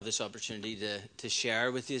This opportunity to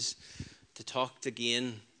share with you, to talk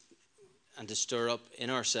again and to stir up in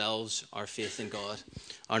ourselves our faith in God,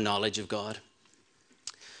 our knowledge of God.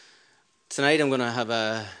 Tonight I'm going to have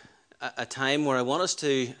a time where I want us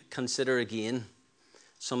to consider again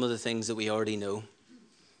some of the things that we already know.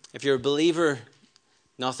 If you're a believer,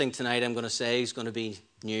 nothing tonight I'm going to say is going to be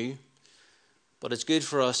new, but it's good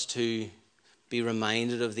for us to be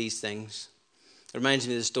reminded of these things. It reminds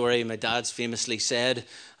me of the story my dad's famously said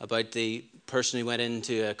about the person who went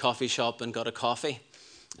into a coffee shop and got a coffee.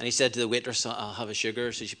 And he said to the waitress, "I'll have a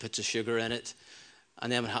sugar." So she puts a sugar in it.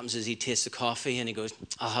 And then what happens is he tastes the coffee and he goes,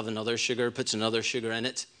 "I'll have another sugar," puts another sugar in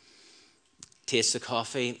it. Tastes the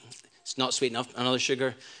coffee. It's not sweet enough, another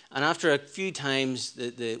sugar. And after a few times,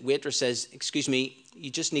 the waitress says, "Excuse me, you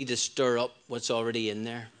just need to stir up what's already in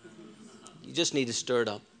there. You just need to stir it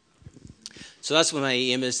up." So that's what my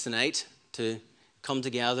aim is tonight, to come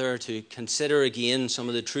together to consider again some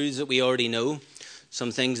of the truths that we already know,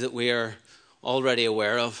 some things that we are already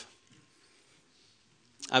aware of.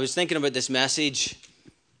 I was thinking about this message,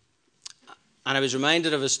 and I was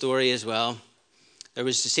reminded of a story as well. There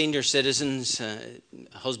was the senior citizens,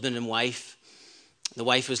 husband and wife. The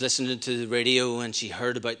wife was listening to the radio, and she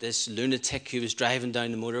heard about this lunatic who was driving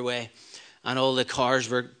down the motorway, and all the cars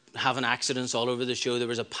were having accidents all over the show. There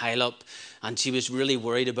was a pile-up, and she was really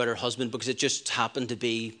worried about her husband because it just happened to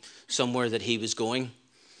be somewhere that he was going.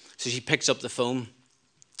 So she picks up the phone,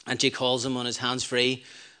 and she calls him on his hands-free,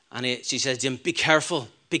 and she says to him, be careful,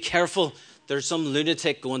 there's some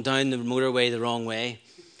lunatic going down the motorway the wrong way."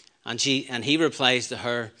 And he replies to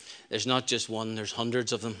her, "There's not just one, there's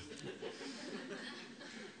hundreds of them."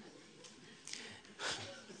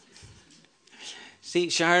 See,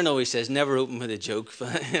 Sharon always says, never open with a joke.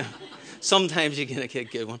 But sometimes you get a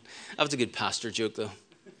good one. That was a good pastor joke, though.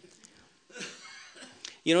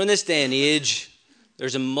 You know, in this day and age,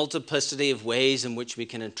 there's a multiplicity of ways in which we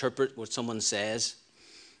can interpret what someone says.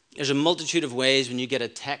 There's a multitude of ways when you get a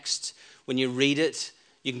text, when you read it,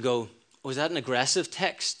 you can go, "Oh, is that an aggressive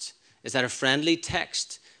text? Is that a friendly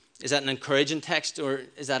text? Is that an encouraging text? Or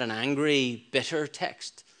is that an angry, bitter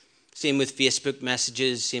text?" Same with Facebook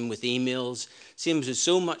messages, same with emails, same with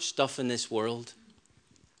so much stuff in this world.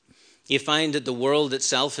 You find that the world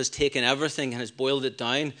itself has taken everything and has boiled it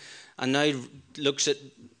down and now looks at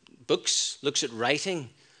books, looks at writing,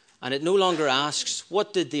 and it no longer asks,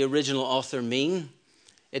 what did the original author mean?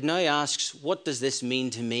 It now asks, what does this mean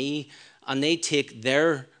to me? And they take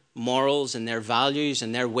their morals and their values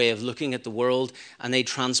and their way of looking at the world and they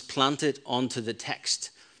transplant it onto the text.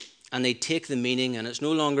 And they take the meaning, and it's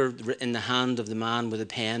no longer in the hand of the man with a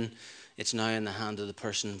pen. It's now in the hand of the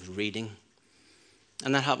person reading.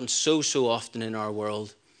 And that happens so often in our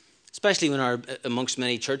world, especially amongst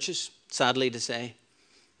many churches, sadly to say.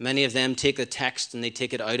 Many of them take the text and they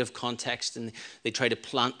take it out of context and they try to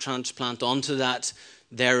transplant onto that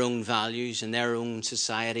their own values and their own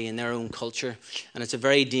society and their own culture. And it's a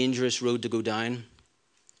very dangerous road to go down.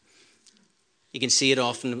 You can see it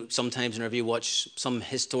often sometimes whenever you watch some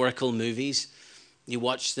historical movies. You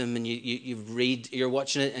watch them and you're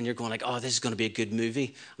watching it and you're going like, "Oh, this is going to be a good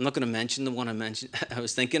movie." I'm not going to mention the one I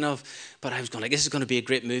was thinking of, but I was going like, "This is going to be a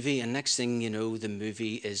great movie." And next thing you know, the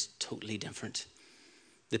movie is totally different.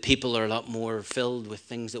 The people are a lot more filled with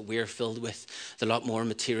things that we're filled with. They're a lot more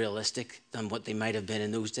materialistic than what they might have been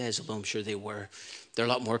in those days, although I'm sure they were. They're a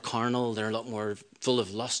lot more carnal. They're a lot more full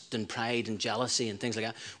of lust and pride and jealousy and things like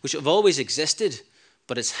that, which have always existed,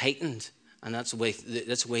 but it's heightened. And that's the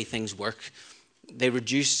way things work. They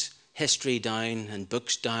reduce history down and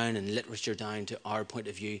books down and literature down to our point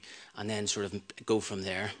of view and then sort of go from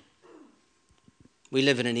there. We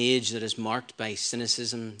live in an age that is marked by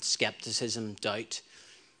cynicism, skepticism, doubt.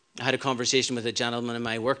 I had a conversation with a gentleman in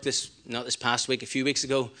my work not this past week, a few weeks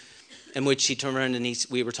ago, in which he turned around and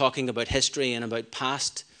we were talking about history and about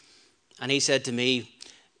past. And he said to me,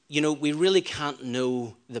 "You know, we really can't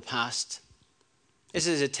know the past. This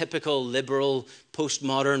is a typical liberal,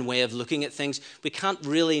 postmodern way of looking at things. We can't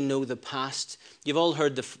really know the past. You've all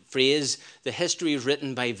heard the phrase, the history is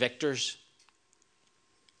written by victors.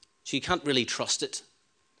 So you can't really trust it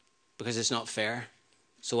because it's not fair.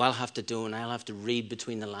 So I'll have to read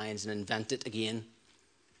between the lines and invent it again."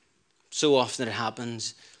 So often it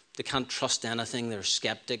happens. They can't trust anything. They're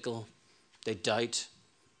skeptical. They doubt.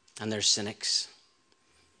 And they're cynics.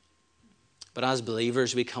 But as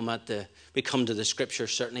believers, we come to the scripture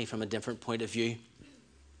certainly from a different point of view.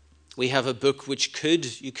 We have a book which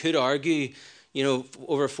you could argue, you know,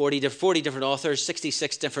 over 40 different authors,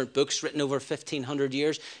 66 different books written over 1,500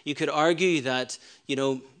 years. You could argue that, you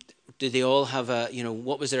know, do they all have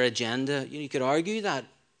what was their agenda? You could argue that.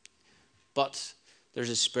 But There's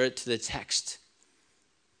a spirit to the text.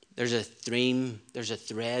 There's a theme, there's a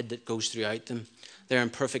thread that goes throughout them. They're in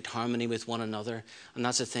perfect harmony with one another, and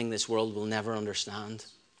that's a thing this world will never understand.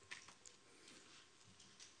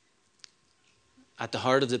 At the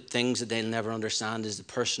heart of the things that they'll never understand is the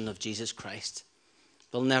person of Jesus Christ.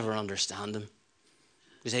 They'll never understand him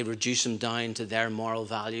because they reduce him down to their moral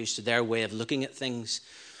values, to their way of looking at things,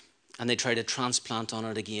 and they try to transplant on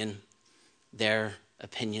it again their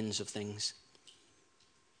opinions of things.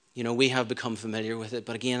 You know, we have become familiar with it,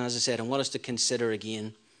 but again, as I said, I want us to consider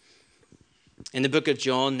again. In the book of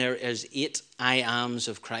John, there is 8 I ams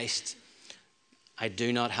of Christ. I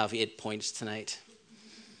do not have 8 points tonight.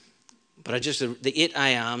 But the 8 I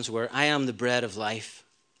ams were, I am the bread of life.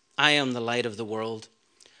 I am the light of the world.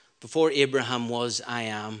 Before Abraham was, I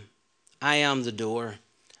am. I am the door.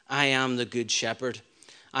 I am the good shepherd.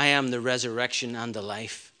 I am the resurrection and the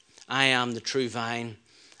life. I am the true vine.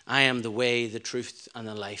 I am the way, the truth, and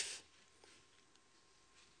the life.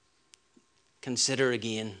 Consider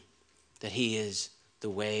again that he is the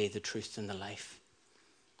way, the truth, and the life.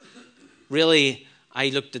 Really, I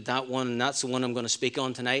looked at that one, and that's the one I'm going to speak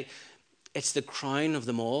on tonight. It's the crown of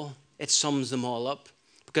them all. It sums them all up.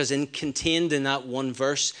 Because contained in that one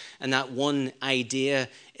verse and that one idea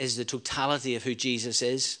is the totality of who Jesus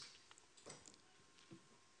is.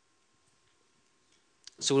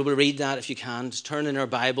 So we'll read that if you can. Just turn in our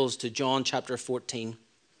Bibles to John chapter 14.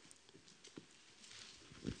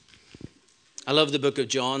 I love the book of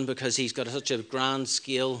John because he's got such a grand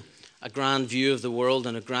scale, a grand view of the world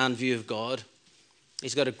and a grand view of God.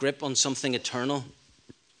 He's got a grip on something eternal.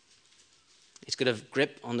 He's got a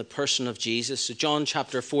grip on the person of Jesus. So John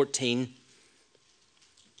chapter 14,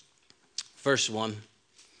 verse 1.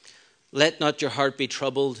 Let not your heart be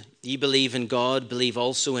troubled. Ye believe in God, believe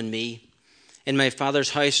also in me. In my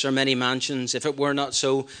Father's house are many mansions. If it were not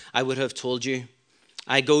so, I would have told you.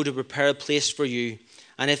 I go to prepare a place for you.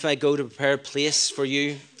 And if I go to prepare a place for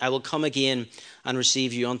you, I will come again and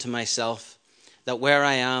receive you unto myself, that where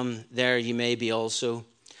I am, there ye may be also.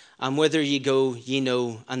 And whither ye go, ye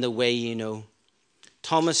know, and the way ye know.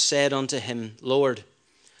 Thomas said unto him, Lord,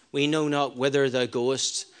 we know not whither thou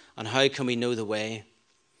goest, and how can we know the way?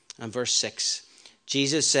 And verse 6,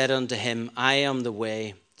 Jesus said unto him, I am the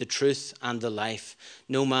way, the truth, and the life.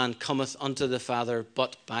 No man cometh unto the Father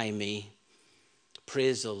but by me.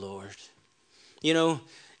 Praise the Lord. You know,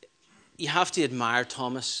 you have to admire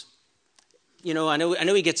Thomas. You know, I know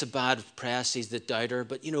he gets a bad press, he's the doubter,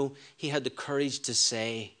 but you know, he had the courage to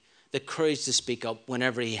say, the courage to speak up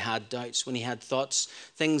whenever he had doubts, when he had thoughts,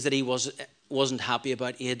 things that he wasn't happy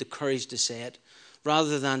about. He had the courage to say it,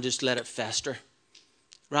 rather than just let it fester,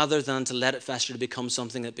 rather than to let it fester to become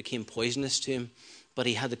something that became poisonous to him. But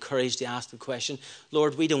he had the courage to ask the question,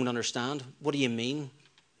 Lord, we don't understand. What do you mean?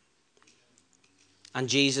 And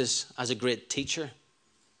Jesus, as a great teacher,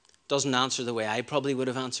 doesn't answer the way I probably would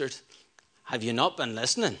have answered. Have you not been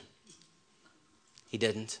listening? He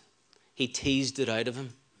didn't. He teased it out of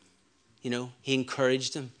him. You know, he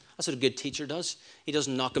encouraged him. That's what a good teacher does. He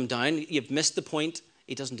doesn't knock him down. You've missed the point.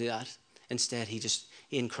 He doesn't do that. Instead, he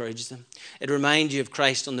encouraged them. It reminds you of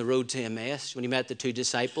Christ on the road to Emmaus when he met the 2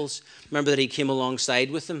 disciples. Remember that he came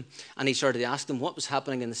alongside with them and he started to ask them what was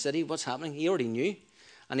happening in the city. What's happening? He already knew.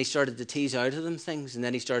 And he started to tease out of them things, and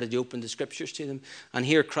then he started to open the scriptures to them. And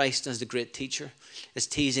here Christ, as the great teacher, is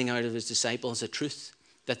teasing out of his disciples a truth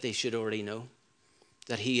that they should already know,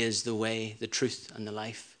 that he is the way, the truth, and the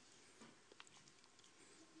life.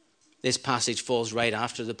 This passage falls right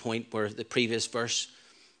after the point where the previous verse,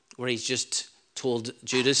 where he's just told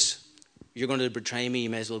Judas, you're going to betray me, you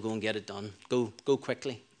may as well go and get it done. Go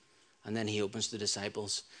quickly. And then he opens the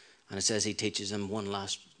disciples, and it says he teaches them one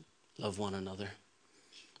last, love one another.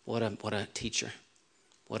 What a teacher.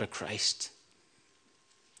 What a Christ.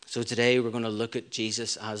 So today we're going to look at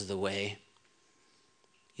Jesus as the way.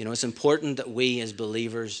 You know, it's important that we as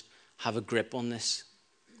believers have a grip on this.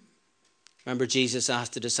 Remember, Jesus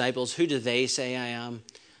asked the disciples, who do they say I am?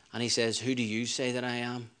 And he says, who do you say that I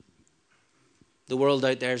am? The world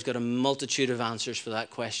out there has got a multitude of answers for that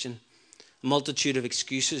question. A multitude of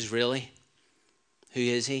excuses, really. Who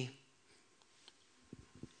is he?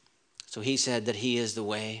 So he said that he is the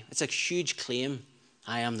way. It's a huge claim.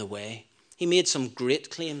 I am the way. He made some great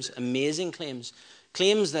claims, amazing claims.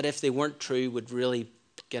 Claims that if they weren't true would really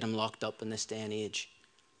get him locked up in this day and age.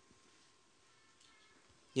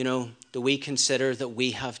 You know, do we consider that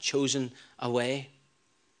we have chosen a way?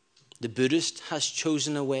 The Buddhist has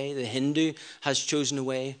chosen a way. The Hindu has chosen a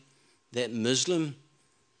way. The Muslim,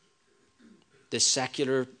 the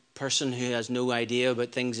secular person who has no idea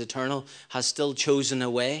about things eternal, has still chosen a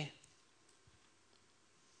way.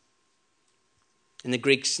 In the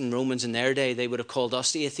Greeks and Romans in their day, they would have called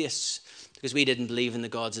us atheists because we didn't believe in the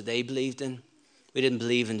gods that they believed in. We didn't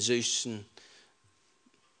believe in Zeus and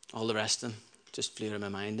all the rest of them. Just flew out of my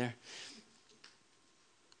mind there.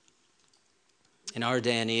 In our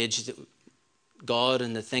day and age, God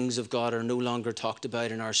and the things of God are no longer talked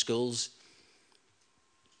about in our schools.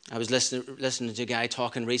 I was listening to a guy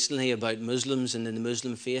talking recently about Muslims and in the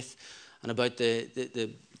Muslim faith and about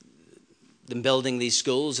them building these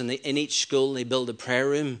schools. And in each school, they build a prayer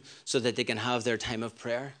room so that they can have their time of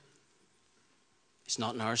prayer. It's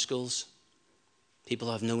not in our schools.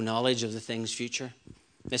 People have no knowledge of the things future.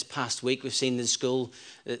 This past week, we've seen the school,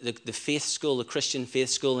 the faith school, the Christian faith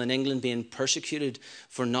school in England being persecuted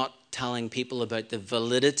for not telling people about the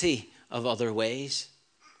validity of other ways.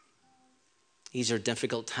 These are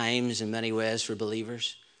difficult times in many ways for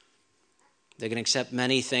believers. They can accept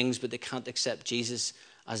many things, but they can't accept Jesus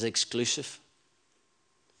as exclusive.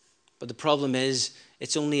 But the problem is,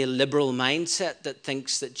 it's only a liberal mindset that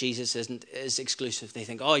thinks that Jesus is exclusive. They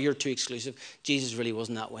think, oh, you're too exclusive. Jesus really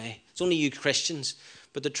wasn't that way. It's only you Christians.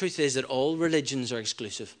 But the truth is that all religions are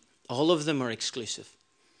exclusive. All of them are exclusive.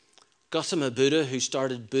 Gautama Buddha, who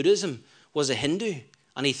started Buddhism, was a Hindu,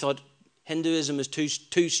 and he thought Hinduism was too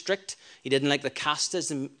strict. He didn't like the caste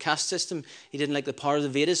system. He didn't like the power of the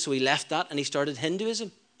Vedas, so he left that and he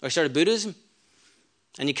started Buddhism.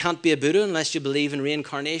 And you can't be a Buddha unless you believe in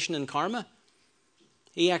reincarnation and karma.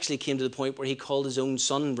 He actually came to the point where he called his own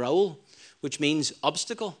son Raoul, which means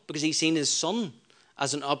obstacle, because he's seen his son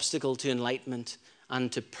as an obstacle to enlightenment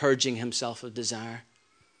and to purging himself of desire.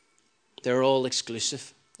 They're all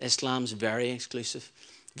exclusive. Islam's very exclusive.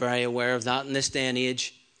 Very aware of that in this day and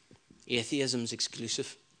age. Atheism's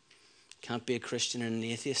exclusive. Can't be a Christian and an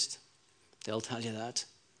atheist. They'll tell you that.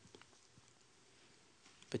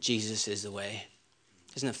 But Jesus is the way.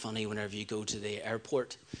 Isn't it funny whenever you go to the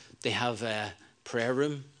airport, they have a prayer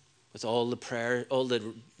room with all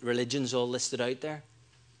the religions all listed out there?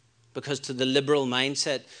 Because to the liberal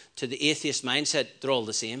mindset, to the atheist mindset, they're all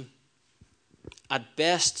the same. At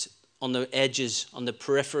best, on the edges, on the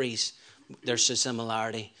peripheries, there's a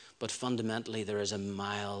similarity, but fundamentally there is a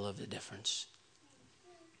mile of the difference.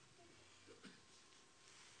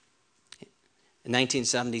 In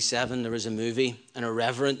 1977, there was a movie, an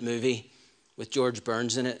irreverent movie, with George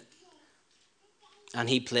Burns in it. And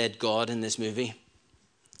he played God in this movie.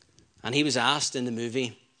 And he was asked in the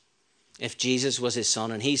movie if Jesus was his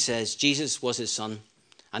son. And he says Jesus was his son,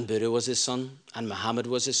 and Buddha was his son, and Muhammad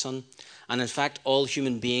was his son. And in fact, all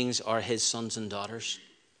human beings are his sons and daughters.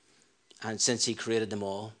 And since he created them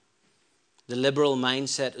all. The liberal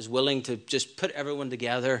mindset is willing to just put everyone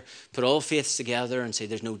together, put all faiths together and say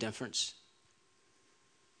there's no difference.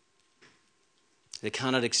 They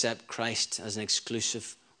cannot accept Christ as an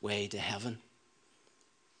exclusive way to heaven.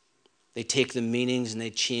 They take the meanings and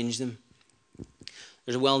they change them.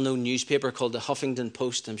 There's a well-known newspaper called the Huffington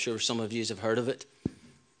Post. I'm sure some of you have heard of it.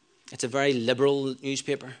 It's a very liberal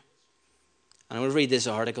newspaper. And I'm going to read this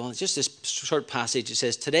article. It's just this short passage. It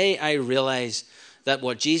says, "Today I realize that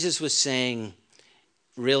what Jesus was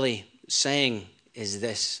really saying is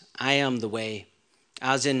this: I am the way,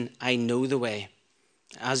 as in I know the way,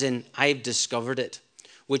 as in I've discovered it,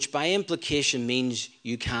 which by implication means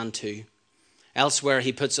you can too." Elsewhere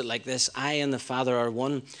he puts it like this: I and the Father are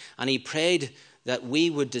one, and he prayed that we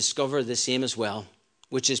would discover the same as well,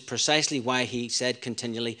 which is precisely why he said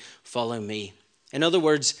continually, "Follow me." In other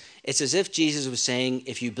words, it's as if Jesus was saying,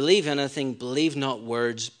 if you believe anything, believe not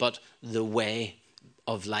words, but the way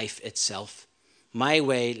of life itself. My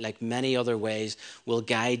way, like many other ways, will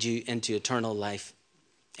guide you into eternal life.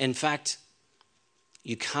 In fact,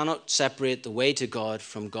 you cannot separate the way to God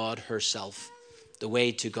from God herself. The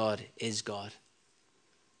way to God is God.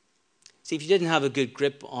 See, if you didn't have a good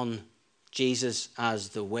grip on Jesus as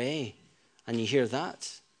the way, and you hear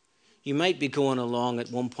that, you might be going along at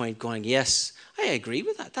one point going, yes, I agree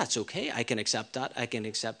with that. That's okay. I can accept that. I can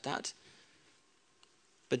accept that.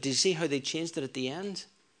 But do you see how they changed it at the end?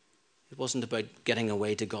 It wasn't about getting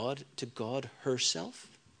away to God herself.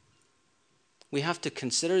 We have to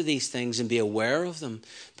consider these things and be aware of them,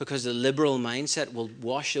 because the liberal mindset will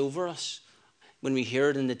wash over us. When we hear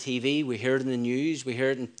it in the TV, we hear it in the news, we hear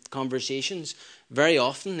it in conversations, very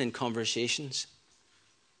often in conversations.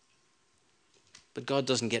 But God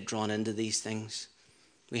doesn't get drawn into these things.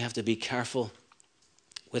 We have to be careful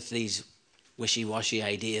with these wishy-washy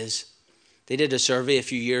ideas. They did a survey a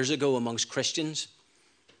few years ago amongst Christians.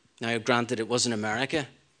 Now, granted, it was in America.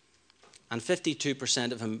 And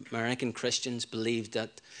 52% of American Christians believed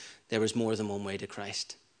that there was more than one way to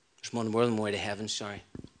Christ. There's more than one way to heaven,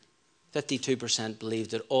 52%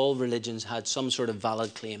 believed that all religions had some sort of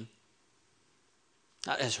valid claim.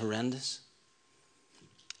 That is horrendous.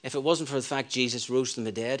 If it wasn't for the fact Jesus rose from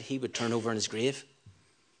the dead, he would turn over in his grave.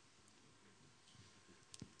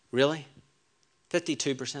 Really?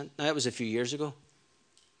 52%? Now, that was a few years ago.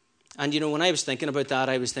 And, when I was thinking about that,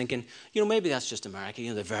 I was thinking, maybe that's just America.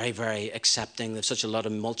 They're very, very accepting. There's such a lot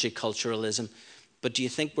of multiculturalism. But do you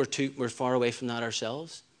think we're far away from that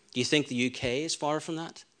ourselves? Do you think the UK is far from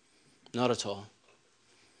that? Not at all.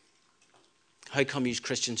 How come you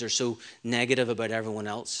Christians are so negative about everyone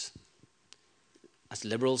else? That's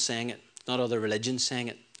liberals saying it, not other religions saying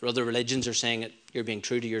it. Or other religions are saying it. You're being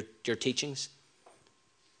true to your teachings.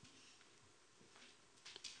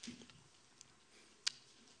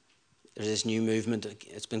 There's this new movement.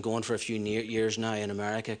 It's been going for a few years now in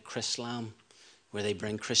America, Chrislam, where they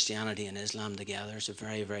bring Christianity and Islam together. It's a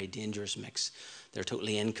very, very dangerous mix. They're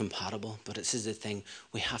totally incompatible. But this is the thing.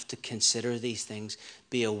 We have to consider these things,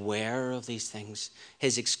 be aware of these things.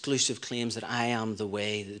 His exclusive claims that I am the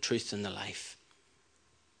way, the truth, and the life.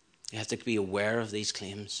 You have to be aware of these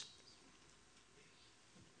claims.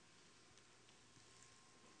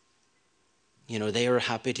 They are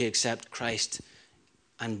happy to accept Christ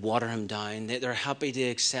and water him down. They're happy to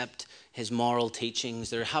accept his moral teachings.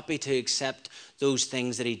 They're happy to accept those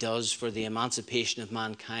things that he does for the emancipation of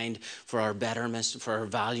mankind, for our betterment, for our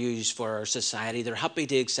values, for our society. They're happy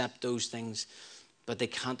to accept those things, but they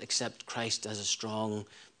can't accept Christ as a strong,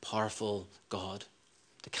 powerful God.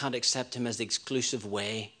 They can't accept him as the exclusive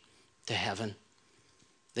way to heaven.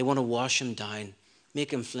 They want to wash him down,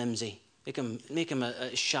 make him flimsy, make him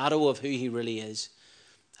a shadow of who he really is.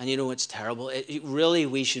 And it's terrible. Really,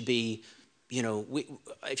 we should be,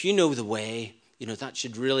 if you know the way, that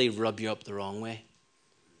should really rub you up the wrong way.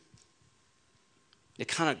 They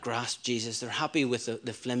cannot grasp Jesus. They're happy with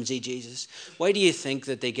the flimsy Jesus. Why do you think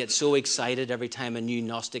that they get so excited every time a new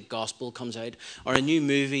Gnostic gospel comes out, or a new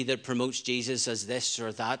movie that promotes Jesus as this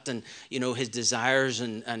or that, and his desires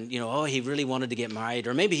and he really wanted to get married,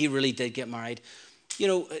 or maybe he really did get married.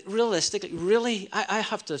 Realistically, really, I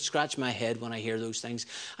have to scratch my head when I hear those things.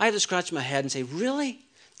 I have to scratch my head and say, really?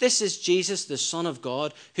 This is Jesus, the Son of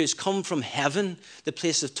God, who's come from heaven, the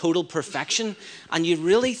place of total perfection. And you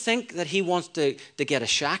really think that he wants to get a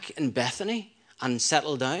shack in Bethany and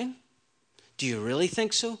settle down? Do you really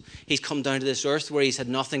think so? He's come down to this earth where he's had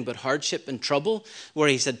nothing but hardship and trouble, where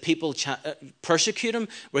he's had people persecute him,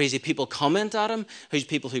 where he's had people comment at him, who's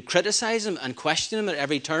people who criticize him and question him at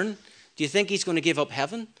every turn. Do you think he's going to give up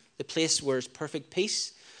heaven, the place where it's perfect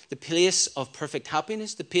peace, the place of perfect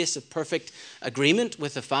happiness, the place of perfect agreement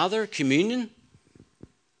with the Father, communion?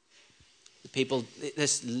 The people,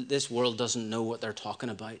 this world doesn't know what they're talking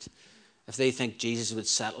about if they think Jesus would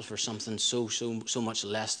settle for something so much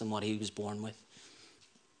less than what he was born with.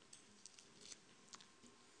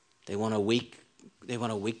 They want a weak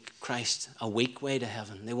Christ, a weak way to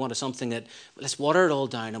heaven. They want something that, let's water it all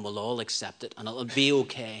down and we'll all accept it and it'll be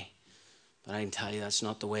okay. But I can tell you that's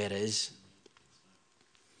not the way it is.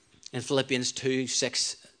 In Philippians 2,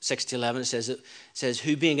 6 to 11, it says,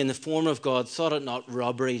 who being in the form of God thought it not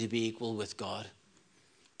robbery to be equal with God,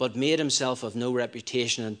 but made himself of no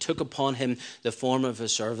reputation and took upon him the form of a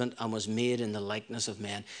servant and was made in the likeness of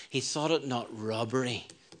men. He thought it not robbery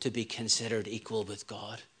to be considered equal with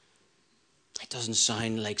God. It doesn't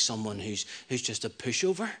sound like someone who's just a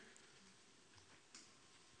pushover.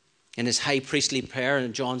 In his high priestly prayer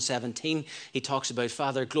in John 17, he talks about,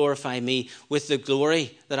 Father, glorify me with the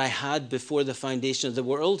glory that I had before the foundation of the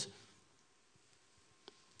world.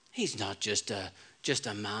 He's not just a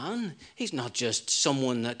man. He's not just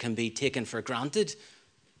someone that can be taken for granted.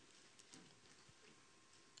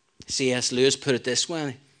 C.S. Lewis put it this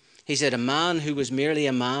way. He said, a man who was merely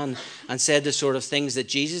a man and said the sort of things that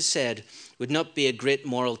Jesus said would not be a great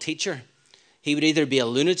moral teacher. He would either be a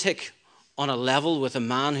lunatic on a level with a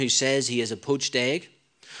man who says he is a poached egg,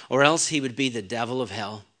 or else he would be the devil of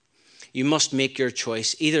hell. You must make your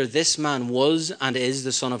choice. Either this man was and is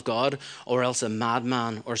the Son of God, or else a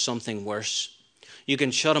madman or something worse. You can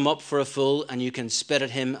shut him up for a fool, and you can spit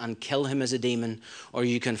at him and kill him as a demon, or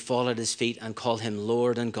you can fall at his feet and call him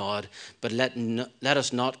Lord and God. But let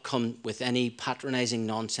us not come with any patronizing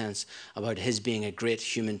nonsense about his being a great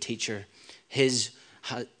human teacher.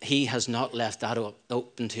 He has not left that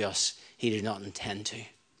open to us. He did not intend to.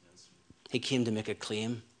 He came to make a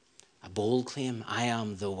claim, a bold claim. I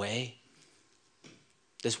am the way.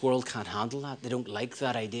 This world can't handle that. They don't like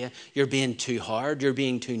that idea. You're being too hard. You're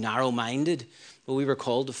being too narrow-minded. But we were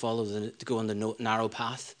called to go on the narrow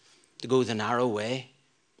path, to go the narrow way.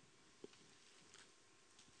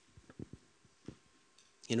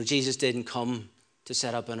 Jesus didn't come to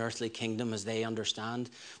set up an earthly kingdom as they understand.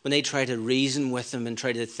 When they try to reason with him and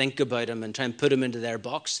try to think about him and try and put him into their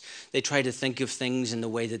box, they try to think of things in the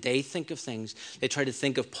way that they think of things. They try to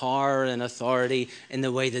think of power and authority in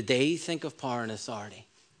the way that they think of power and authority.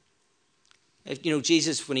 If,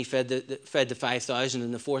 Jesus, when he fed the 5,000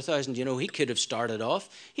 and the 4,000, he could have started off.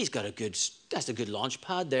 That's a good launch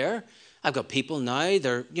pad there. I've got people now,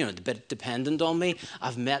 they're a bit dependent on me.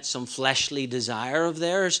 I've met some fleshly desire of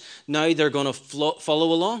theirs. Now they're going to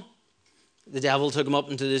follow along. The devil took him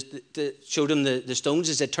up and showed him the stones.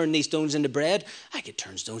 He said, turn these stones into bread. I could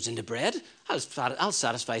turn stones into bread. I'll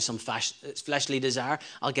satisfy some fleshly desire.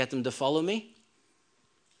 I'll get them to follow me.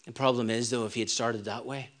 The problem is, though, if he had started that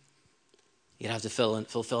way, you'd have to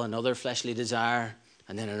fulfill another fleshly desire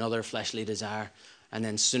and then another fleshly desire. And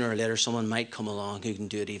then sooner or later, someone might come along who can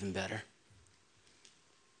do it even better.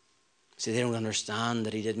 See, they don't understand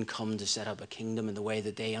that he didn't come to set up a kingdom in the way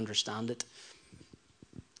that they understand it.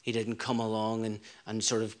 He didn't come along and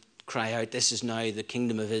sort of cry out, this is now the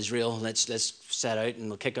kingdom of Israel. Let's set out and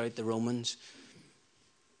we'll kick out the Romans.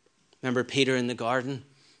 Remember Peter in the garden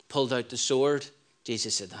pulled out the sword?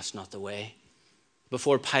 Jesus said, that's not the way.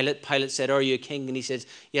 Before Pilate said, are you a king? And he said,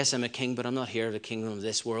 yes, I'm a king, but I'm not here of the kingdom of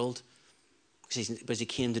this world. Because he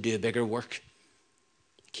came to do a bigger work.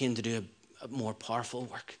 He came to do a more powerful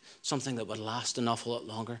work. Something that would last an awful lot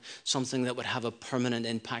longer. Something that would have a permanent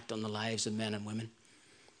impact on the lives of men and women.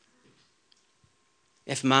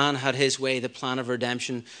 If man had his way, the plan of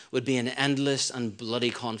redemption would be an endless and bloody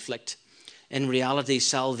conflict. In reality,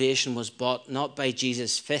 salvation was bought not by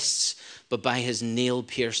Jesus' fists, but by his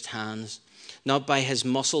nail-pierced hands. Not by his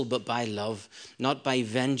muscle, but by love. Not by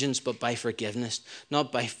vengeance, but by forgiveness.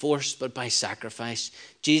 Not by force, but by sacrifice.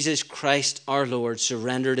 Jesus Christ, our Lord,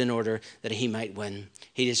 surrendered in order that he might win.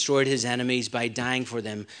 He destroyed his enemies by dying for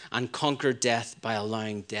them and conquered death by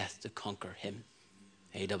allowing death to conquer him.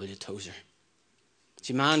 A.W. Tozer.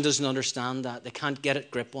 See, man doesn't understand that. They can't get a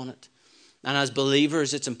grip on it. And as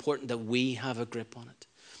believers, it's important that we have a grip on it.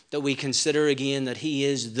 That we consider again that he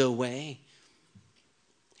is the way.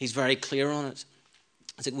 He's very clear on it.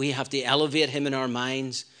 It's like we have to elevate him in our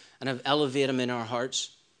minds and elevate him in our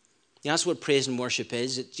hearts. Yeah, that's what praise and worship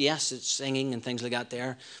is. It's singing and things like that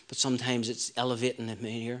there, but sometimes it's elevating him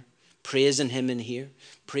in here, praising him in here,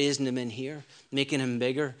 praising him in here, making him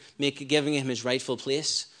bigger, giving him his rightful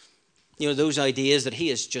place. Those ideas that he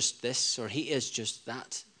is just this or he is just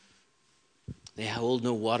that, they hold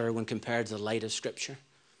no water when compared to the light of Scripture.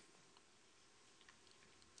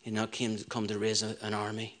 He not come to raise an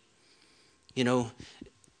army. If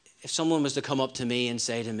someone was to come up to me and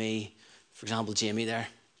say to me, for example, Jamie there,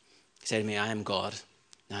 say to me, I am God.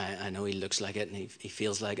 Now, I know he looks like it and he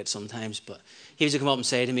feels like it sometimes, but he was to come up and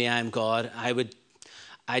say to me, I am God,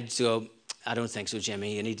 I'd go, I don't think so,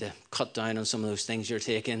 Jimmy. You need to cut down on some of those things you're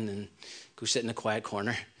taking and go sit in a quiet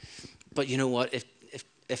corner. But you know what?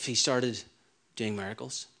 If he started doing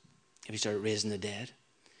miracles, if he started raising the dead,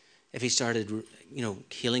 if he started,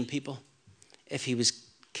 healing people, if he was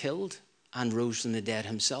killed and rose from the dead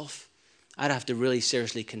himself, I'd have to really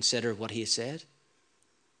seriously consider what he said.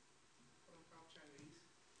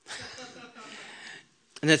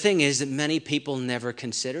 And the thing is that many people never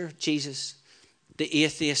consider Jesus. The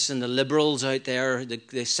atheists and the liberals out there,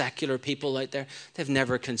 the secular people out there, they've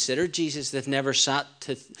never considered Jesus. They've never sat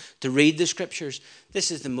to read the Scriptures.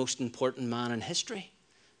 This is the most important man in history.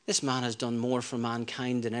 This man has done more for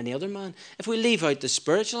mankind than any other man. If we leave out the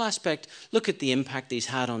spiritual aspect, look at the impact he's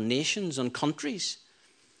had on nations, on countries.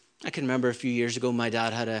 I can remember a few years ago, my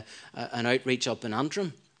dad had an outreach up in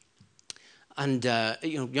Antrim. And,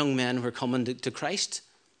 young men were coming to Christ.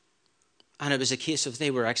 And it was a case of they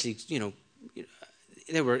were actually,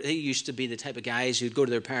 they used to be the type of guys who'd go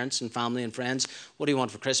to their parents and family and friends, what do you want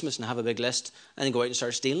for Christmas? And have a big list, and then go out and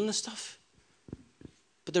start stealing the stuff.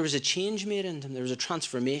 But there was a change made in them. There was a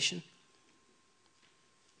transformation.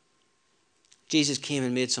 Jesus came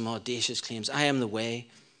and made some audacious claims. I am the way.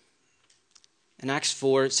 In Acts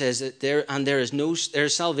 4, it says that there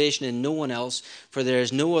is salvation in no one else, for there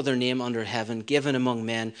is no other name under heaven given among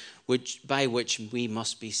men by which we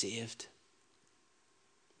must be saved.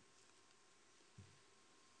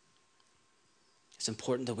 It's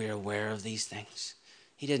important that we're aware of these things.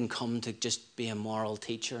 He didn't come to just be a moral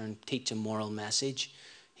teacher and teach a moral message.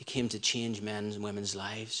 He came to change men's and women's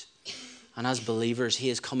lives. And as believers, he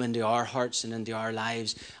has come into our hearts and into our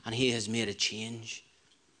lives, and he has made a change.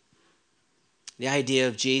 The idea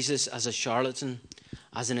of Jesus as a charlatan,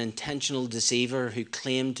 as an intentional deceiver who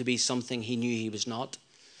claimed to be something he knew he was not,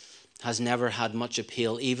 has never had much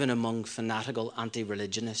appeal, even among fanatical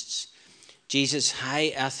anti-religionists. Jesus' high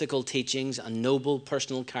ethical teachings and noble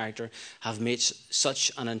personal character have made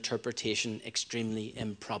such an interpretation extremely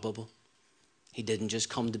improbable. He didn't just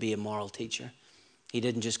come to be a moral teacher. He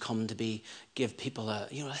didn't just come to give people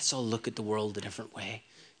let's all look at the world a different way.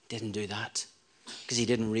 He didn't do that. Because he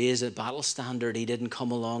didn't raise a battle standard. He didn't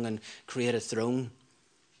come along and create a throne.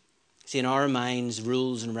 See, in our minds,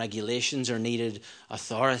 rules and regulations are needed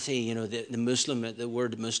authority. The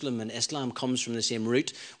word Muslim in Islam comes from the same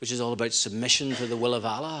root, which is all about submission to the will of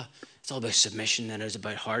Allah. It's all about submission, and it's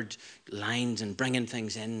about hard lines and bringing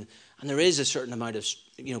things in. And there is a certain amount of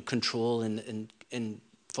control in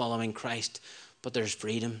following Christ, but there's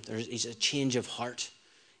freedom. There's a change of heart.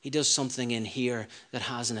 He does something in here that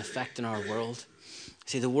has an effect in our world.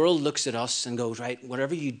 See, the world looks at us and goes, right,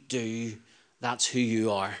 whatever you do, that's who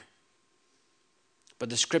you are. But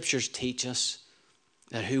the scriptures teach us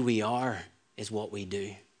that who we are is what we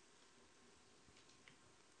do.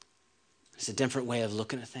 It's a different way of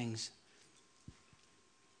looking at things.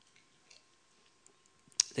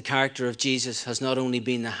 The character of Jesus has not only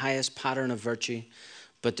been the highest pattern of virtue,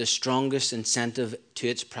 but the strongest incentive to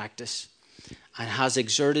its practice, and has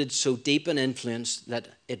exerted so deep an influence that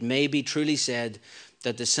it may be truly said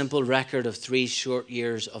that the simple record of 3 short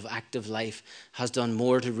years of active life has done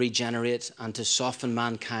more to regenerate and to soften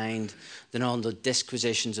mankind than all the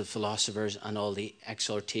disquisitions of philosophers and all the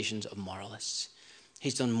exhortations of moralists.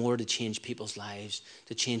 He's done more to change people's lives,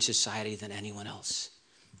 to change society than anyone else,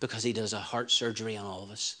 because he does a heart surgery on all of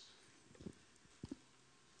us.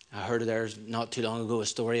 I heard there not too long ago a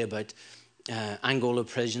story about Angola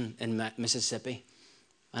prison in Mississippi.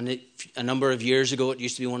 And a number of years ago, it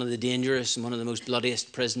used to be one of the dangerous and one of the most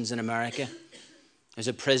bloodiest prisons in America. It was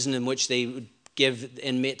a prison in which they would give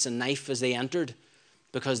inmates a knife as they entered,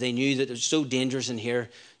 because they knew that it was so dangerous in here,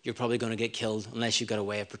 you're probably going to get killed unless you've got a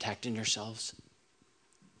way of protecting yourselves.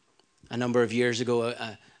 A number of years ago,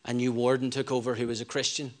 a new warden took over who was a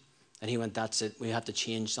Christian, and he went, that's it, we have to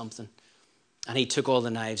change something. And he took all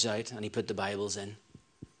the knives out and he put the Bibles in.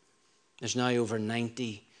 There's now over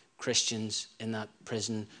 90 Christians in that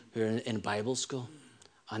prison who are in Bible school,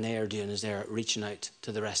 and they are doing is they're reaching out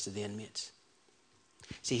to the rest of the inmates.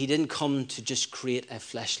 See, he didn't come to just create a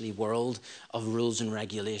fleshly world of rules and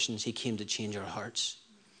regulations. He came to change our hearts.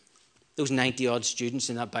 Those 90-odd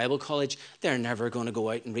students in that Bible college, they're never going to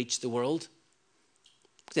go out and reach the world.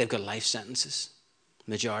 They've got life sentences,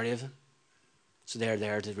 majority of them. So they're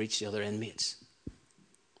there to reach the other inmates.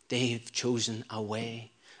 They've chosen a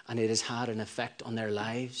way, and it has had an effect on their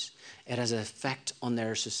lives. It has an effect on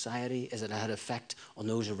their society. It has had an effect on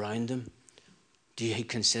those around them. Do you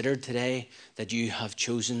consider today that you have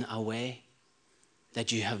chosen a way?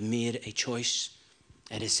 That you have made a choice,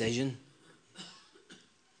 a decision?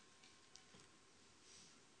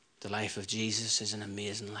 The life of Jesus is an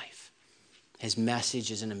amazing life. His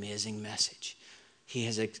message is an amazing message. He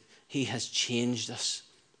has changed us.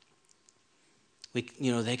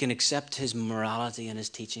 They can accept his morality and his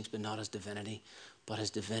teachings, but not his divinity. But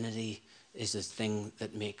his divinity is the thing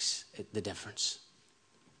that makes the difference.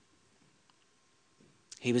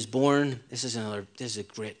 He was born, this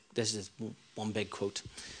is one big quote.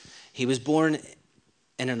 He was born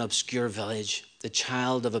in an obscure village, the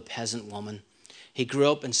child of a peasant woman. He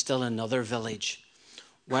grew up in still another village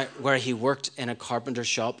where he worked in a carpenter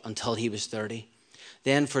shop until he was 30.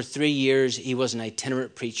 Then for 3 years, he was an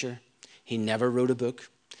itinerant preacher. He never wrote a book.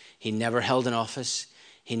 He never held an office.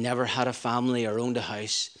 He never had a family or owned a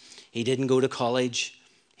house. He didn't go to college.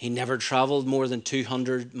 He never traveled more than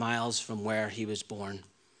 200 miles from where he was born.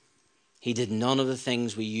 He did none of the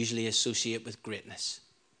things we usually associate with greatness.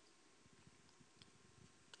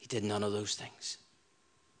 He did none of those things.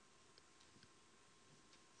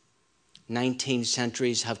 19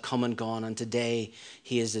 centuries have come and gone, and today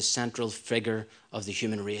he is the central figure of the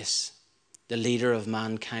human race, the leader of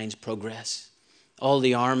mankind's progress. All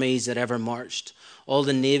the armies that ever marched, all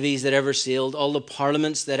the navies that ever sailed, all the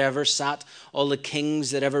parliaments that ever sat, all the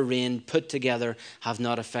kings that ever reigned put together have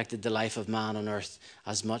not affected the life of man on earth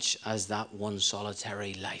as much as that one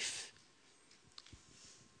solitary life.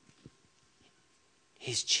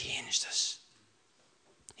 He's changed us.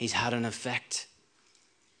 He's had an effect.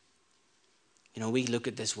 We look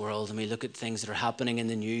at this world and we look at things that are happening in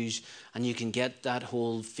the news, and you can get that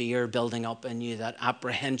whole fear building up in you, that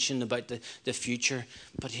apprehension about the future.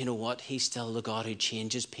 But you know what? He's still the God who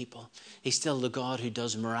changes people. He's still the God who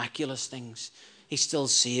does miraculous things. He still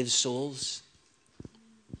saves souls.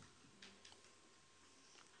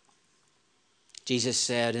 Jesus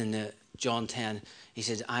said in John 10, he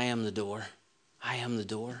says, I am the door. I am the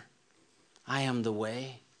door. I am the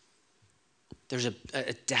way. There's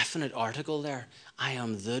a definite article there. I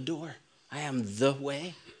am the door. I am the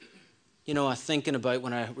way. You know,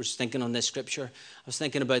 when I was thinking on this scripture, I was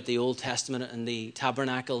thinking about the Old Testament and the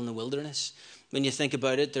tabernacle in the wilderness. When you think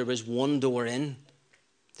about it, there was one door in.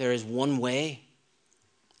 There is one way.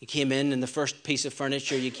 You came in, and the first piece of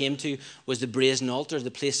furniture you came to was the brazen altar, the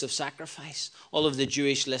place of sacrifice. All of the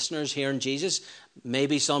Jewish listeners hearing Jesus,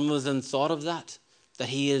 maybe some of them thought of that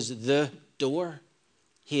he is the door.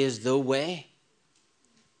 He is the way.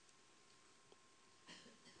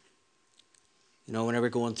 You know, whenever we're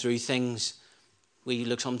going through things,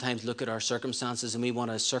 we sometimes look at our circumstances and we want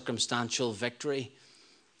a circumstantial victory.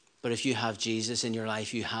 But if you have Jesus in your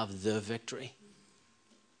life, you have the victory.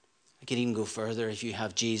 I could even go further. If you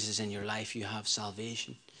have Jesus in your life, you have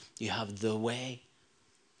salvation. You have the way.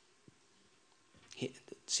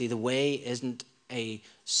 See, the way isn't a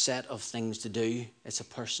set of things to do. It's a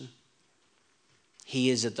person. He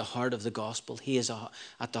is at the heart of the gospel. He is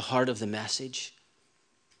at the heart of the message.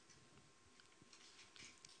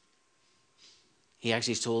 He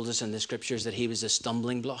actually told us in the scriptures that he was a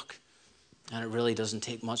stumbling block. And it really doesn't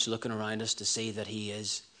take much looking around us to see that he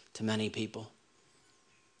is to many people.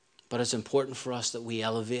 But it's important for us that we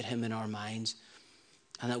elevate him in our minds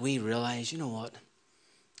and that we realize, you know what?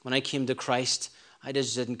 When I came to Christ, I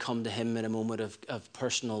just didn't come to him in a moment of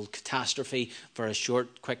personal catastrophe for a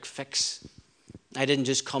short, quick fix. I didn't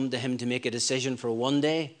just come to him to make a decision for one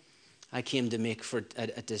day. I came to make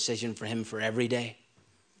a decision for him for every day.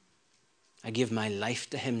 I give my life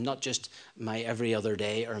to him, not just my every other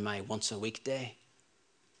day or my once a week day.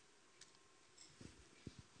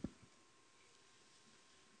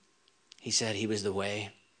 He said he was the way,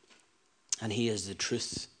 and he is the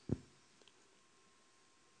truth.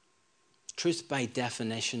 Truth by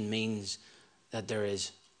definition means that there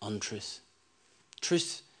is untruth.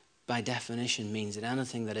 Truth by definition means that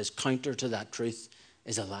anything that is counter to that truth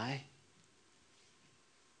is a lie.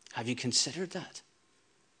 Have you considered that?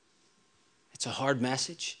 It's a hard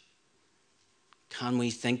message. Can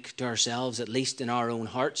we think to ourselves, at least in our own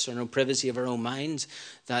hearts or in the privacy of our own minds,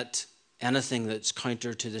 that anything that's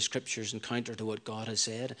counter to the scriptures and counter to what God has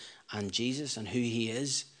said and Jesus and who he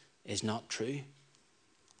is not true?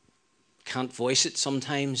 Can't voice it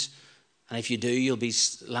sometimes, and if you do, you'll be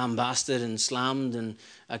lambasted and slammed and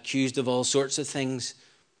accused of all sorts of things.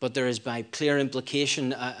 But there is, by clear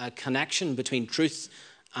implication, a connection between truth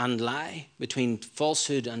and lie, between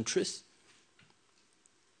falsehood and truth.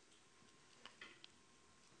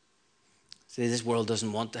 See, this world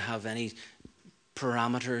doesn't want to have any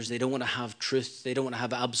parameters. They don't want to have truth. They don't want to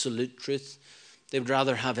have absolute truth. They would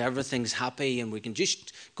rather have everything's happy and we can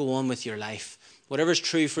just go on with your life. Whatever's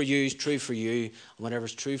true for you is true for you, and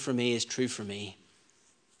whatever's true for me is true for me.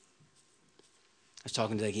 I was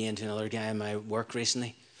talking to another guy in my work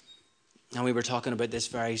recently, and we were talking about this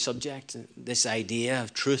very subject, this idea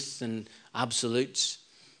of truth and absolutes.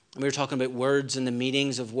 And we were talking about words and the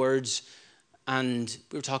meanings of words. And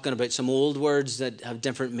we were talking about some old words that have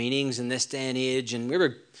different meanings in this day and age. And we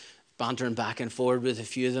were bantering back and forward with a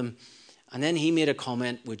few of them. And then he made a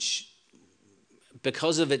comment which,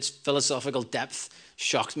 because of its philosophical depth,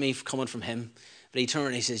 shocked me coming from him. But he turned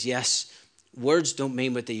and he says, yes, words don't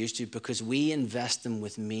mean what they used to because we invest them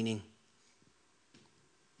with meaning.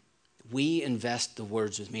 We invest the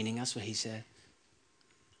words with meaning. That's what he said.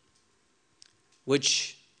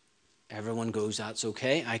 Which everyone goes, that's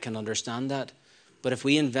okay, I can understand that. But if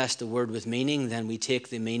we invest the word with meaning, then we take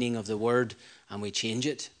the meaning of the word and we change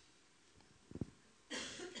it.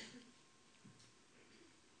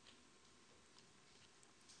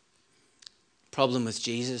 Problem with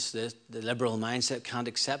Jesus, the liberal mindset can't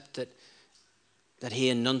accept that he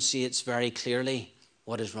enunciates very clearly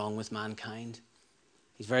what is wrong with mankind.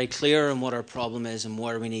 He's very clear on what our problem is and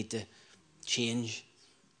where we need to change.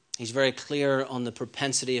 He's very clear on the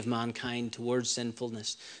propensity of mankind towards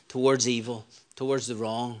sinfulness, towards evil, towards the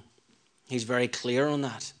wrong. He's very clear on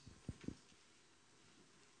that.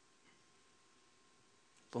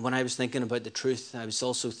 But when I was thinking about the truth, I was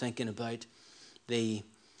also thinking about the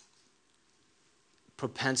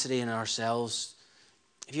propensity in ourselves.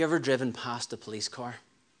 Have you ever driven past a police car?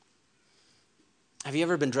 Have you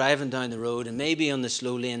ever been driving down the road and maybe on the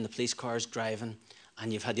slow lane the police car is driving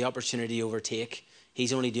and you've had the opportunity to overtake?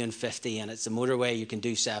 He's only doing 50 and it's a motorway, you can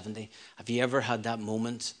do 70. Have you ever had that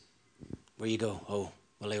moment where you go, oh,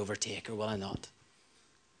 will I overtake or will I not?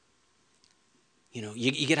 You know,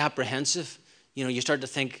 you get apprehensive. You know, you start to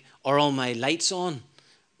think, are all my lights on?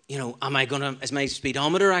 You know, is my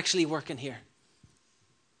speedometer actually working here?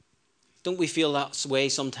 Don't we feel that way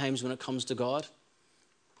sometimes when it comes to God?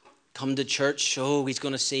 Come to church, oh, he's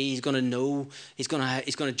going to see, he's going to know, he's going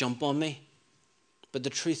to jump on me. But the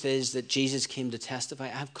truth is that Jesus came to testify.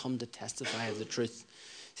 I've come to testify of the truth.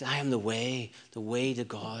 He said, I am the way to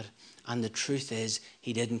God. And the truth is,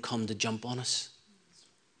 he didn't come to jump on us.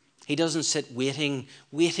 He doesn't sit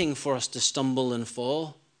waiting for us to stumble and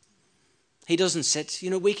fall. He doesn't sit,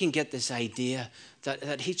 we can get this idea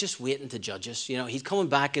that he's just waiting to judge us. He's coming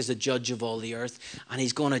back as the judge of all the earth, and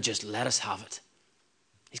he's going to just let us have it.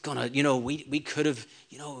 He's going to, we could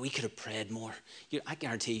have prayed more. I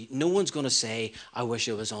guarantee you, no one's going to say, I wish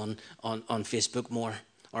I was on Facebook more,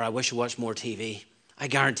 or I wish I watched more TV. I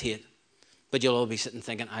guarantee it. But you'll all be sitting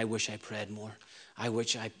thinking, I wish I prayed more. I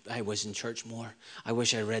wish I was in church more. I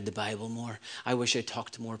wish I read the Bible more. I wish I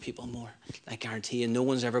talked to more people more. I guarantee you, no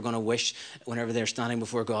one's ever going to wish, whenever they're standing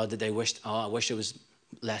before God, that they wished, I wish it was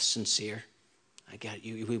less sincere. I get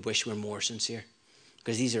you. We wish we're more sincere.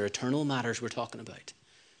 Because these are eternal matters we're talking about.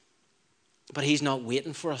 But he's not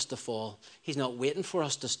waiting for us to fall. He's not waiting for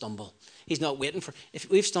us to stumble. He's not waiting for, if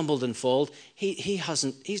we've stumbled and fallen,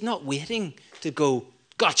 he's not waiting to go,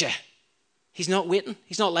 gotcha. He's not waiting.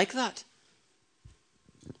 He's not like that.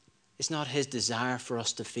 It's not his desire for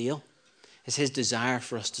us to fail. It's his desire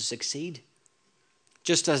for us to succeed.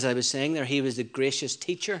 Just as I was saying there, he was the gracious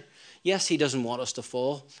teacher. Yes, he doesn't want us to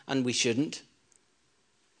fall, and we shouldn't.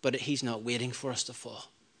 But he's not waiting for us to fall.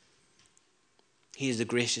 He is the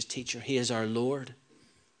gracious teacher. He is our Lord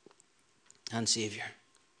and Savior.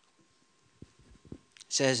 It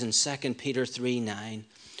says in 2 Peter 3:9,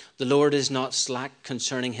 the Lord is not slack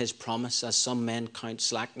concerning his promise, as some men count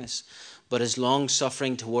slackness, but is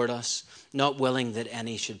long-suffering toward us, not willing that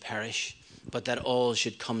any should perish, but that all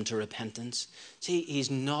should come to repentance. See,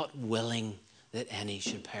 he's not willing that any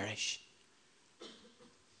should perish.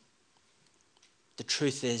 The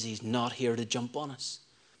truth is, he's not here to jump on us.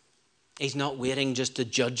 He's not waiting just to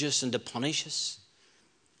judge us and to punish us.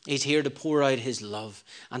 He's here to pour out his love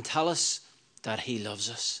and tell us that he loves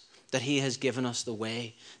us, that he has given us the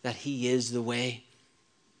way, that he is the way.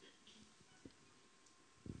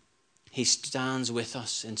 He stands with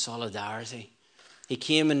us in solidarity. He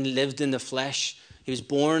came and lived in the flesh. He was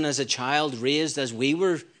born as a child, raised as we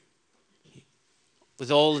were,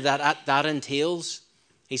 with all that entails.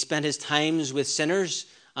 He spent his times with sinners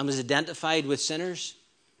and was identified with sinners.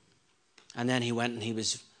 And then he went and he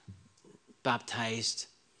was baptized.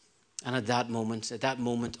 And at that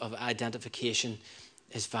moment of identification,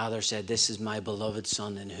 his father said, this is my beloved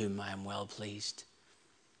son in whom I am well pleased.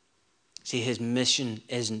 See, his mission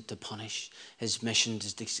isn't to punish. His mission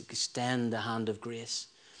is to extend the hand of grace,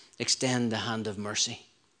 extend the hand of mercy.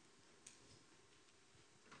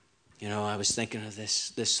 I was thinking of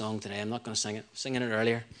this song today. I'm not going to sing it. I was singing it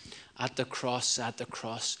earlier. At the cross,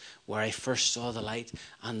 where I first saw the light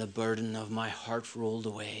and the burden of my heart rolled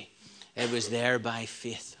away. It was there by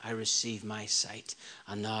faith I received my sight,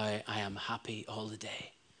 and now I am happy all the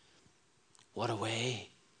day. What a way,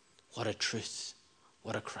 what a truth,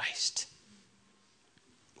 what a Christ.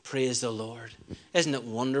 Praise the Lord. Isn't it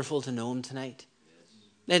wonderful to know him tonight?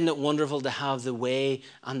 Isn't it wonderful to have the way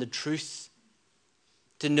and the truth?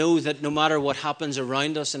 To know that no matter what happens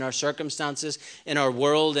around us in our circumstances, in our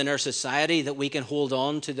world, in our society, that we can hold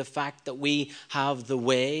on to the fact that we have the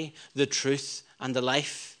way, the truth, and the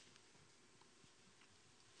life.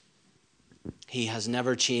 He has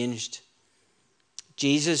never changed.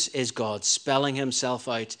 Jesus is God, spelling himself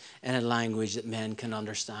out in a language that men can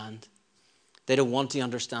understand. They don't want to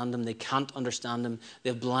understand him. They can't understand him.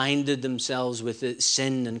 They've blinded themselves with the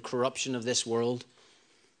sin and corruption of this world.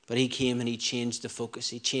 But he came and he changed the focus.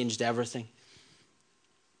 He changed everything.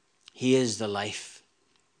 He is the life.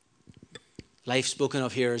 Life spoken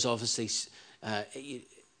of here is obviously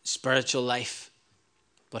spiritual life.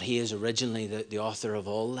 But he is originally the author of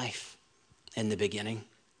all life in the beginning.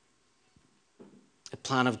 The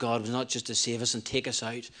plan of God was not just to save us and take us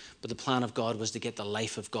out, but the plan of God was to get the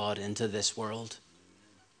life of God into this world.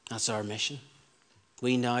 That's our mission.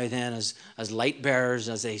 We now then, as light bearers,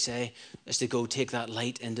 as they say, is to go take that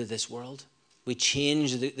light into this world. We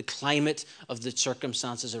change the climate of the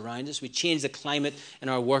circumstances around us. We change the climate in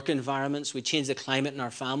our work environments. We change the climate in our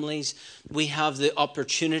families. We have the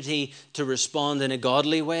opportunity to respond in a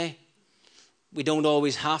godly way. We don't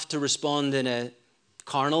always have to respond in a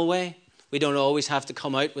carnal way. We don't always have to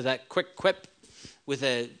come out with that quick quip, with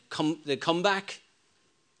the comeback.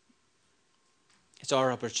 It's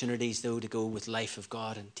our opportunities, though, to go with life of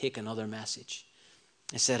God and take another message.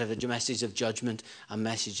 Instead of a message of judgment, a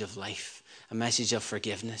message of life, a message of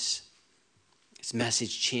forgiveness. His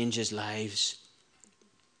message changes lives.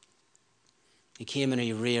 He came and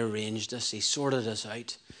he rearranged us. He sorted us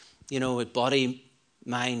out. With body,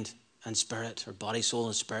 mind, and spirit, or body, soul,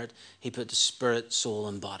 and spirit. He put the spirit, soul,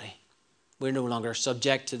 and body. We're no longer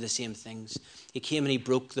subject to the same things. He came and he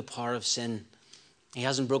broke the power of sin. He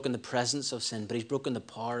hasn't broken the presence of sin, but he's broken the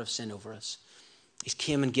power of sin over us. He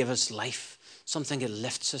came and gave us life, something that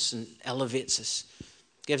lifts us and elevates us,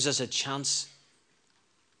 gives us a chance.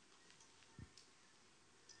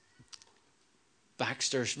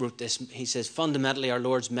 Baxter wrote this. He says, fundamentally, our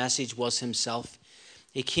Lord's message was himself.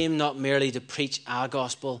 He came not merely to preach our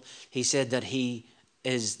gospel. He said that he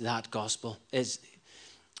is that gospel.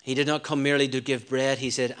 He did not come merely to give bread. He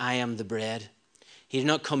said, I am the bread. He did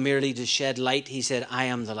not come merely to shed light. He said, I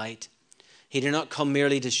am the light. He did not come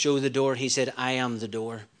merely to show the door. He said, I am the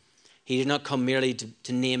door. He did not come merely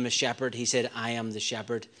to name a shepherd. He said, I am the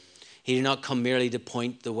shepherd. He did not come merely to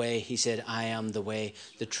point the way. He said, I am the way,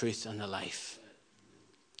 the truth, and the life.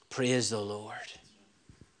 Praise the Lord.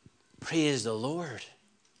 Praise the Lord.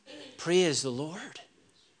 Praise the Lord.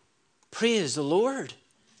 Praise the Lord.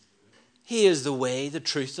 He is the way, the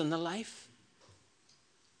truth, and the life.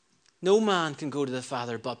 No man can go to the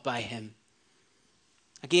Father but by him.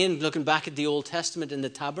 Again, looking back at the Old Testament in the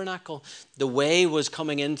tabernacle, the way was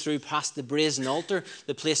coming in through past the brazen altar,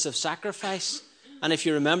 the place of sacrifice. And if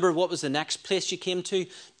you remember, what was the next place you came to?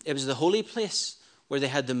 It was the holy place, where they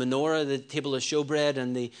had the menorah, the table of showbread,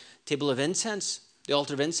 and the table of incense, the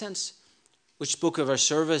altar of incense, which spoke of our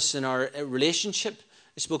service and our relationship.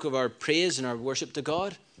 It spoke of our praise and our worship to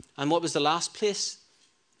God. And what was the last place?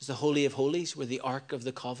 It was the Holy of Holies, where the Ark of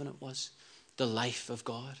the Covenant was, the life of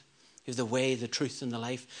God. You have the way, the truth, and the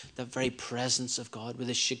life, the very presence of God, where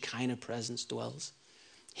the Shekinah presence dwells.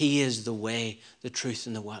 He is the way, the truth,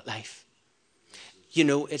 and the life. You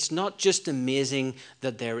know, it's not just amazing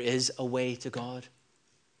that there is a way to God,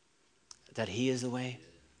 that he is the way.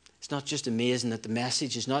 It's not just amazing that the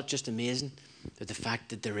message is not just amazing, but the fact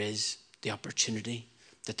that there is the opportunity,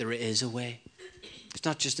 that there is a way. It's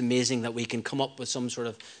not just amazing that we can come up with some sort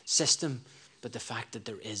of system, but the fact that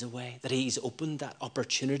there is a way, that he's opened that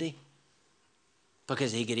opportunity.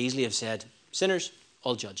 Because he could easily have said, sinners,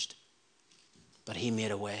 all judged. But he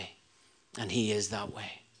made a way, and he is that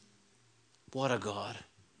way. What a God.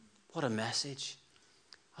 What a message.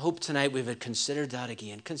 I hope tonight we've considered that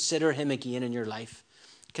again. Consider him again in your life.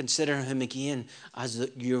 Consider him again as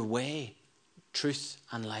your way, truth,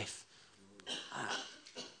 and life.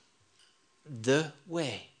 The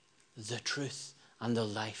way, the truth, and the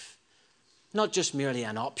life. Not just merely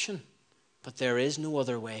an option, but there is no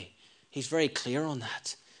other way. He's very clear on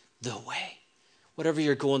that. The way. Whatever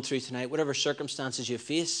you're going through tonight, whatever circumstances you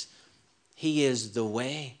face, he is the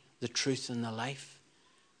way, the truth, and the life.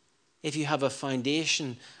 If you have a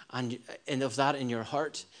foundation and of that in your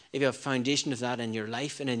heart, if you have a foundation of that in your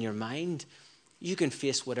life and in your mind, you can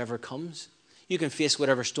face whatever comes. You can face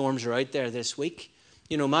whatever storms are out there this week.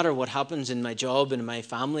 You know, no matter what happens in my job and in my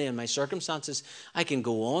family and my circumstances, I can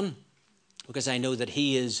go on because I know that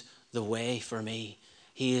he is the way for me.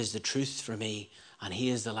 He is the truth for me, and he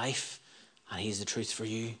is the life, and he's the truth for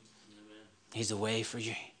you. Amen. He's the way for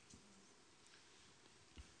you.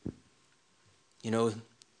 You know,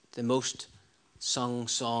 the most sung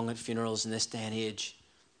song at funerals in this day and age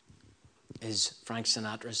is Frank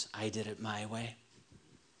Sinatra's I Did It My Way.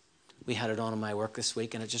 We had it on in my work this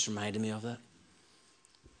week, and it just reminded me of that.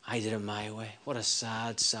 I did it my way. What a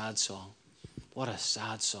sad, sad song. What a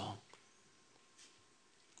sad song.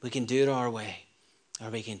 We can do it our way, or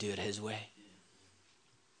we can do it his way.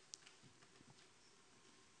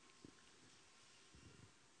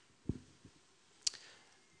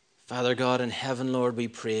 Father God in heaven, Lord, we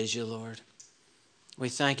praise you, Lord. We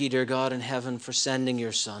thank you, dear God in heaven, for sending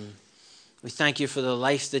your Son. We thank you for the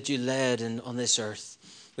life that you led on this earth.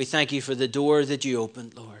 We thank you for the door that you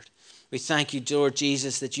opened, Lord. We thank you, Lord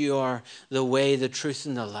Jesus, that you are the way, the truth,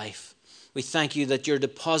 and the life. We thank you that your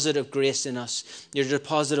deposit of grace in us, your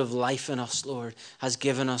deposit of life in us, Lord, has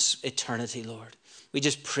given us eternity, Lord. We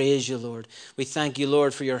just praise you, Lord. We thank you,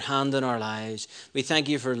 Lord, for your hand in our lives. We thank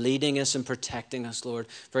you for leading us and protecting us, Lord,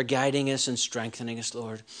 for guiding us and strengthening us,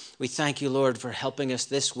 Lord. We thank you, Lord, for helping us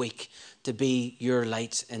this week to be your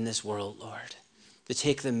light in this world, Lord, to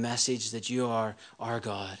take the message that you are our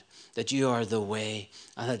God, that you are the way,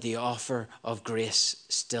 and that the offer of grace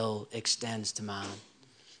still extends to man.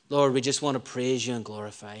 Lord, we just want to praise you and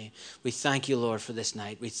glorify you. We thank you, Lord, for this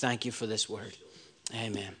night. We thank you for this word.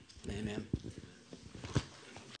 Amen. Amen.